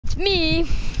me.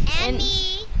 And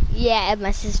me. Yeah, and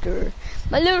my sister.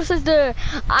 My little sister.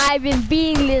 I've been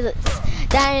beating this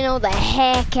dino the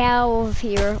heck out of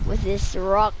here with this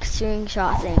rock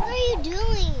slingshot thing. What are you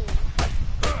doing?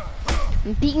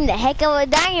 I'm beating the heck out of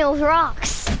the dino with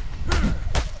rocks.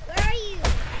 Where are you?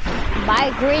 By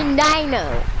a green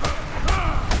dino.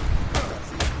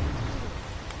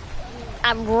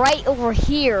 I'm right over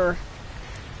here.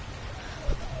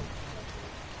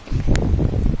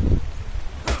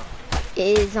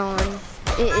 It is on.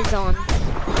 It is on.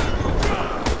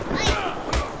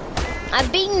 I'm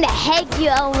beating the heck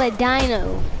out of the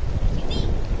dino.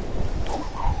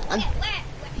 Where?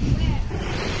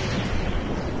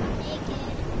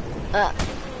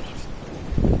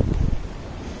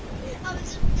 I'm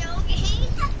just joking.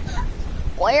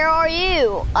 Where are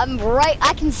you? I'm right.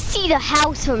 I can see the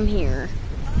house from here.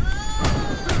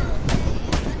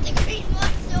 The green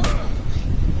one's so cool.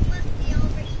 You must be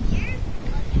over here.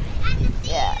 I can see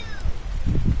Yeah. you.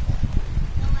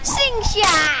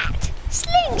 Slingshot!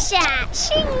 Slingshot!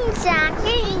 Slingshot!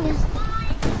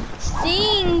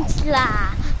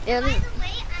 Slingshot! By the way,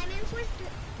 I'm in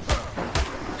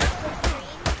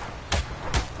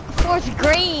Fourth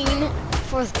green.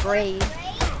 Fourth grade.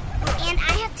 and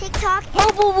I have TikTok. Woo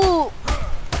woo woo!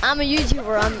 I'm a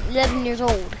YouTuber. I'm 11 years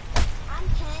old. I'm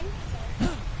 10.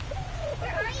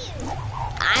 Where are you?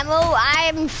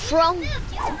 I'm from. Move,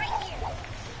 just right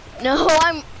here. No,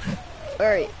 I'm.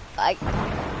 Alright, I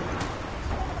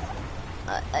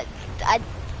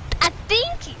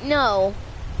think no.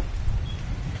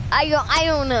 I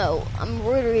don't know. I'm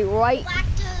literally right. Black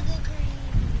to the green.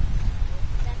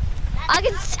 I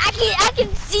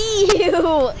can see you.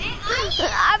 Where are you?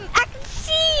 I can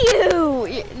see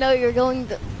you. No, you're going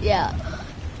to. Yeah.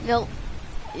 No.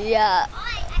 Yeah. Oh,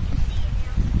 I can see you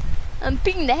now. I'm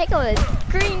beating the heck out of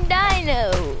a green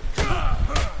dino.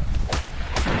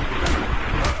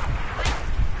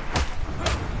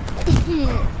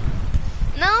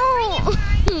 No.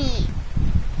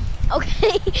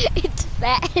 Okay, it's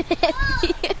fat and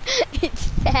heavy. It's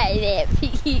fat and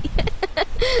heavy.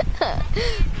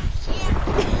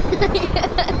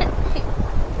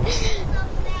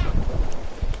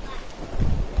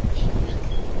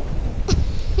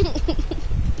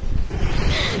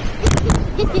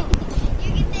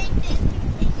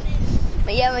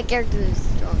 But yeah, my character is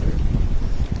stronger.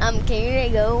 Can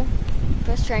you go?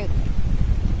 Press strength.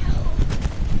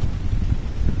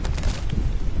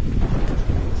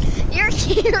 You're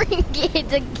hearing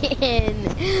it again.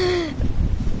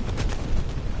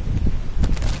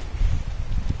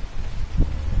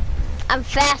 I'm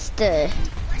faster.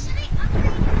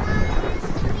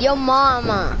 Yo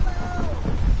mama.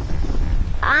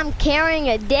 I'm carrying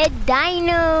a dead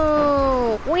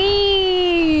dino.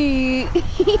 Wee.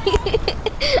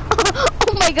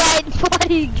 Oh my god,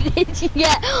 body glitching.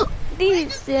 Yeah.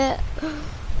 These. You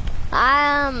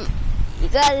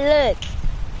gotta look.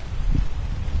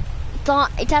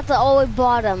 It's at the old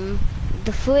bottom.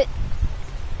 The foot.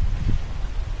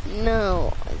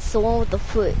 No, it's the one with the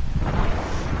foot.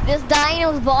 This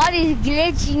dino's body is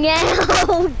glitching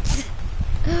out.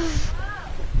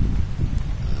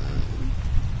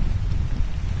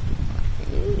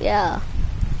 Yeah.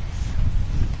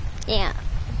 Yeah.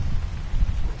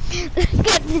 Look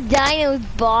at the dino's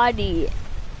body.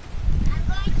 I'm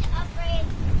going to upgrade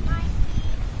my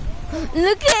speed.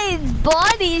 Look at his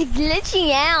body, it's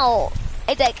glitching out.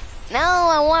 It's like, no,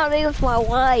 I want to be with my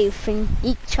wife and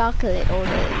eat chocolate all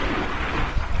day.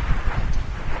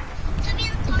 Tell me in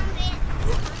the comment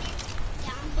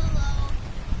down below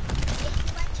if you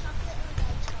like chocolate or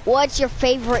like chocolate. What's your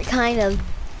favorite kind of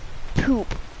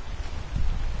poop?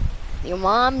 Your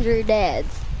mom's or your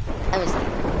dad's? I'm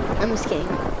just kidding.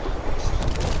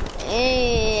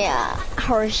 Yeah,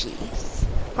 Hershey's.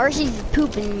 Hershey's is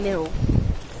poop in the middle.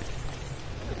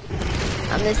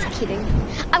 I'm just kidding.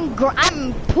 I'm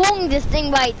pulling this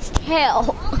thing by its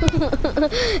tail.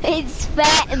 It's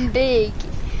fat and big.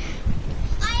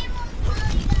 I won't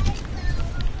tell you guys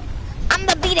though. I'm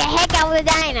gonna beat the heck out of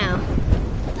the dino.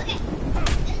 Okay,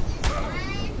 this is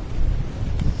time.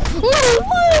 Woo,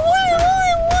 woo, woo,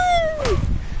 woo, woo.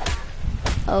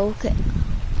 Okay.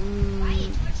 Why are you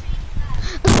torturing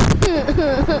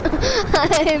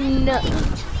I'm not. Tell me in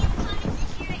the comments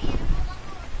if you're an animal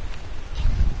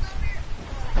lover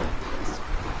or a dinosaur.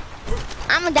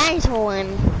 I'm a dinosaur one.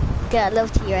 God, I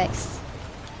love T-Rex.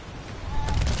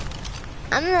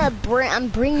 I'm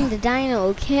bringing the dino.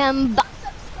 Okay,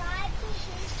 Subscribe to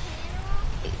his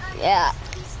channel. Yeah.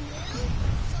 He's new,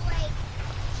 so like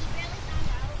he barely found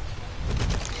out.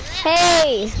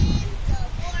 Hey, So,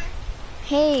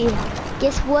 hey,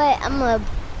 guess what? I'm gonna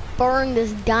burn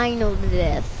this dino to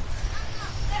death.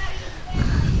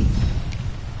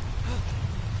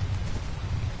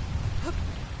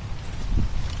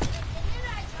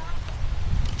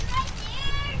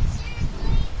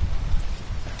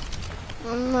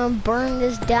 gonna burn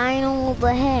this dino. What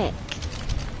the heck?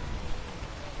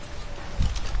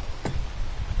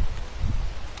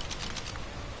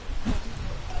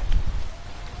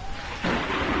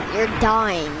 You're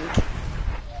dying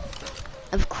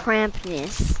of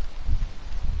crampness.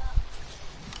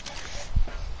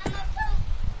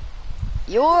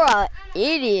 You're an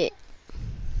idiot.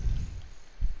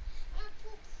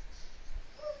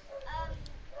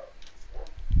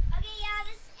 Okay, yeah,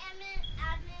 this is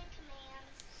admin commands.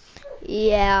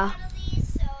 Yeah.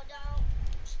 So don't.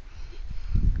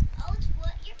 Oh, it's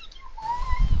wood. You're making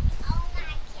wood. Oh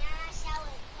my gosh, I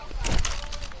would poke a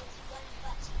hole in this wooden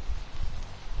butt.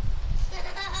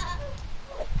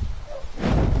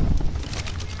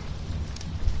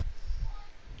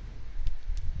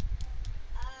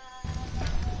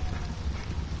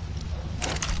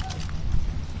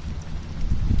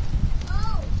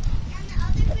 Oh, and the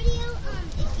other video,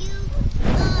 if you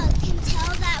can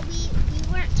tell that we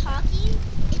weren't talking,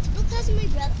 it's because my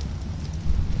brother.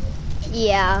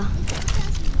 Yeah. It's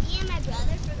because me and my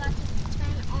brother forgot to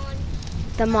turn on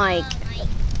The mic.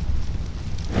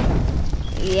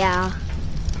 Yeah.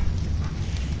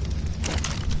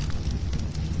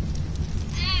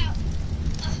 Ow.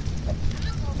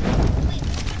 Wait.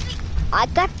 I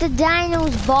got the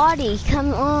dino's body.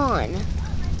 Come on.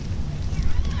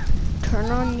 Turn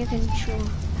on your control.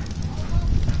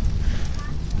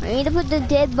 I need to put the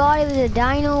dead body of the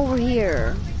dino over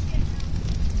here.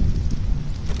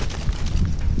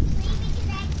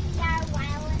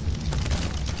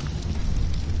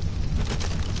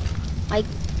 I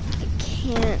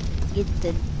can't get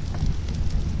the...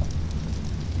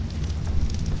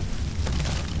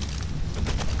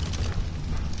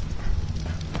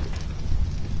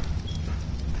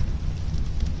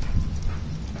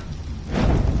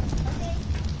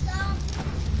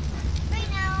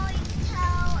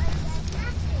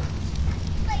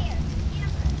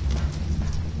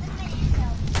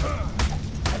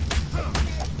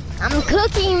 I'm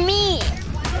cooking meat.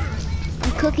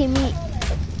 I'm cooking meat.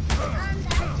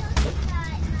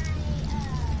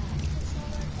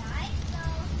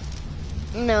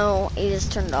 No, it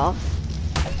just turned off.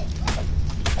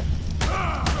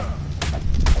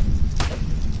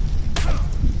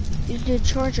 Use the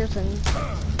charger thing.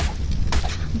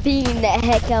 Beating the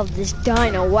heck out of this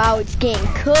dino. Wow, it's getting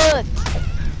cooked.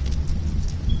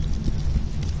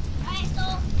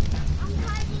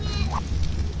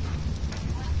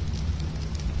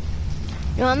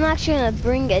 No, I'm actually gonna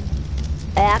bring an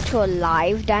actual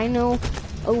live dino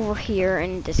over here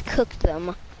and just cook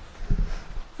them.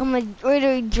 I'm gonna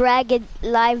literally drag a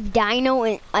live dino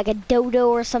in, like a dodo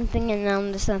or something, and then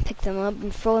I'm just gonna pick them up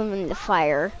and throw them in the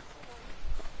fire.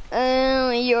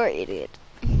 You're an idiot.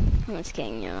 I'm just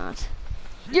kidding, you're not.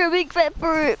 You're a big fat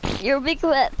bird. You're a big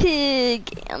fat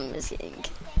pig. I'm just kidding.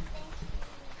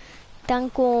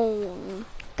 Danko.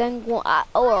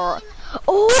 Oh,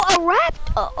 a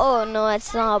raptor. Oh no,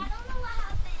 that's not.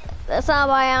 That's not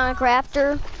a bionic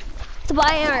raptor. It's a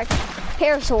bionic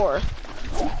parasaur.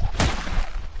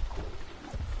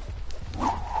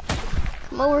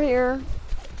 Come over here.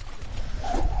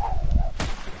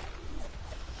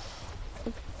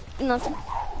 I'm gonna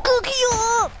cook you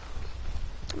up.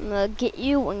 I'm gonna get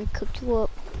you and cook you up.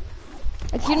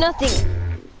 Like you're nothing.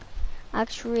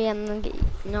 Actually, I'm gonna get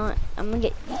not. I'm gonna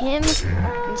get him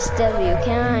instead of you.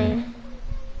 Can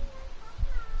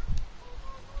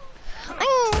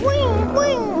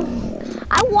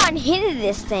I one-hitted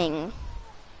this thing.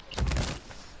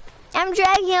 I'm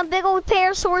dragging a big old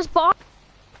parasaur's body.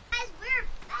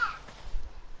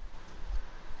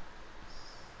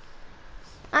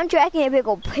 I'm dragging a big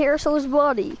old parasaur's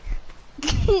body.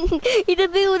 He's a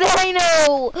big old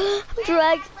dino.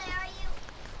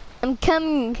 I'm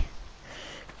coming.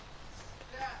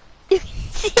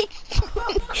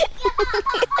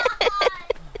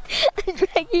 I'm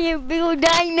dragging a big old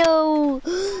dino.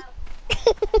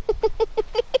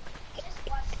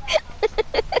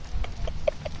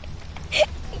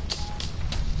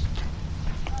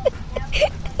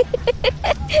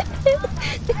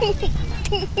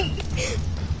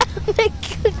 I'm not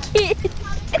cooking.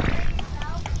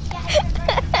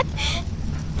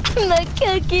 I'm not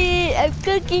cooking. I'm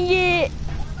cooking it.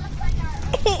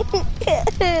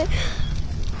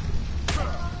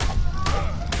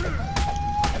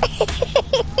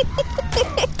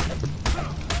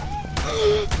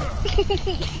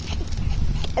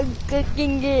 I'm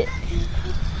cooking it.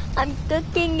 I'm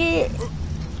cooking it.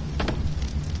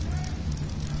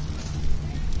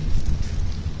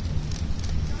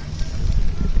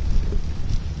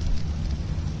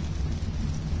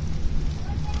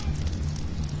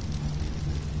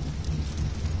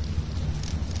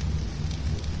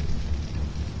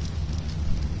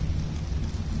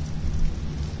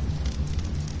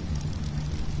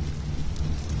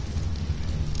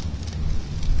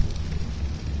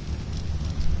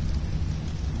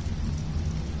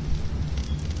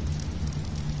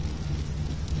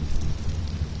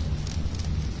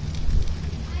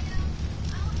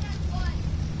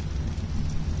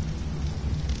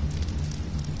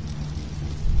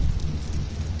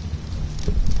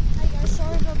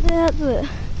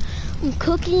 I'm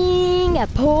cooking a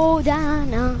pole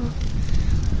dino.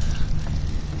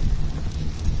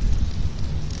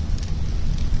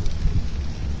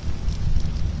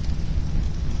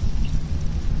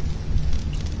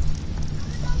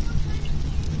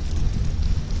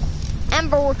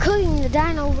 Amber, we're cooking the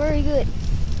dino very good.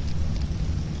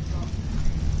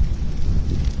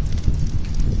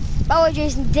 Oh,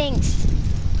 Jason, thanks.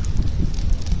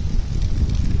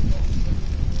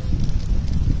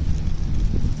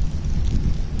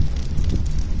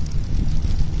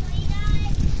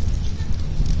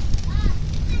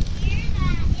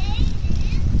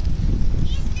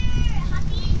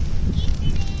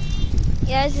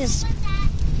 Yeah, it's just.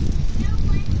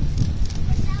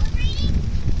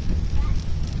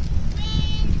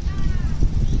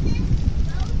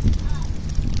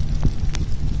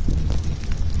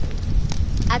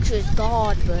 Actually, it's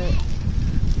God, but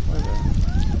whatever.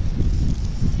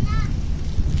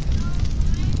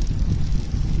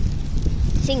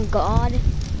 Sing God,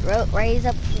 raise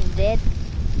up from the dead.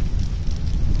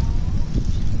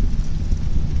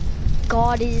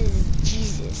 God is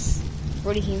Jesus.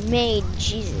 Or he made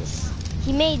Jesus.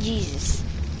 He made Jesus.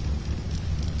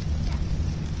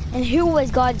 And who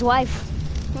was God's wife?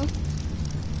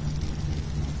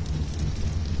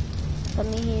 I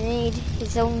mean, he made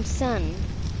his own son.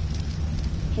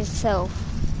 Himself.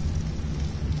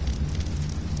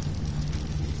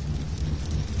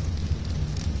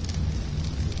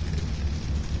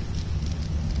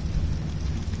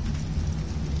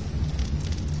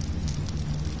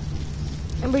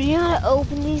 Amber, do you know how to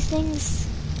open these things?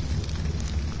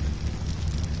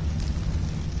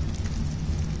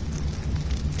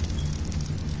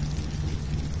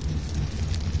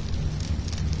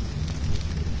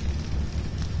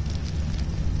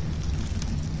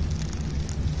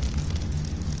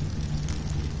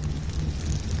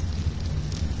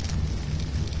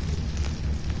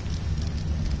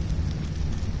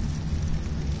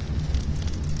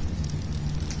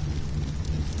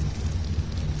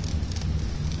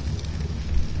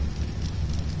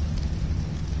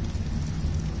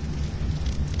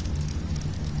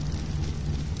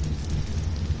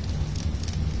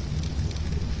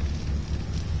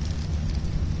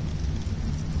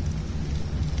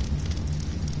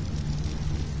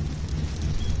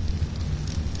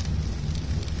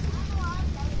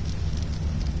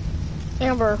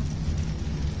 Amber,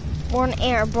 we're on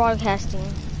air broadcasting.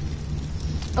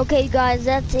 Okay guys,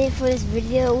 that's it for this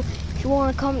video. If you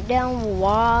want to comment down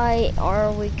why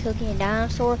are we cooking a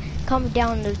dinosaur, comment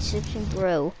down in the description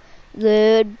below.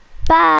 Goodbye.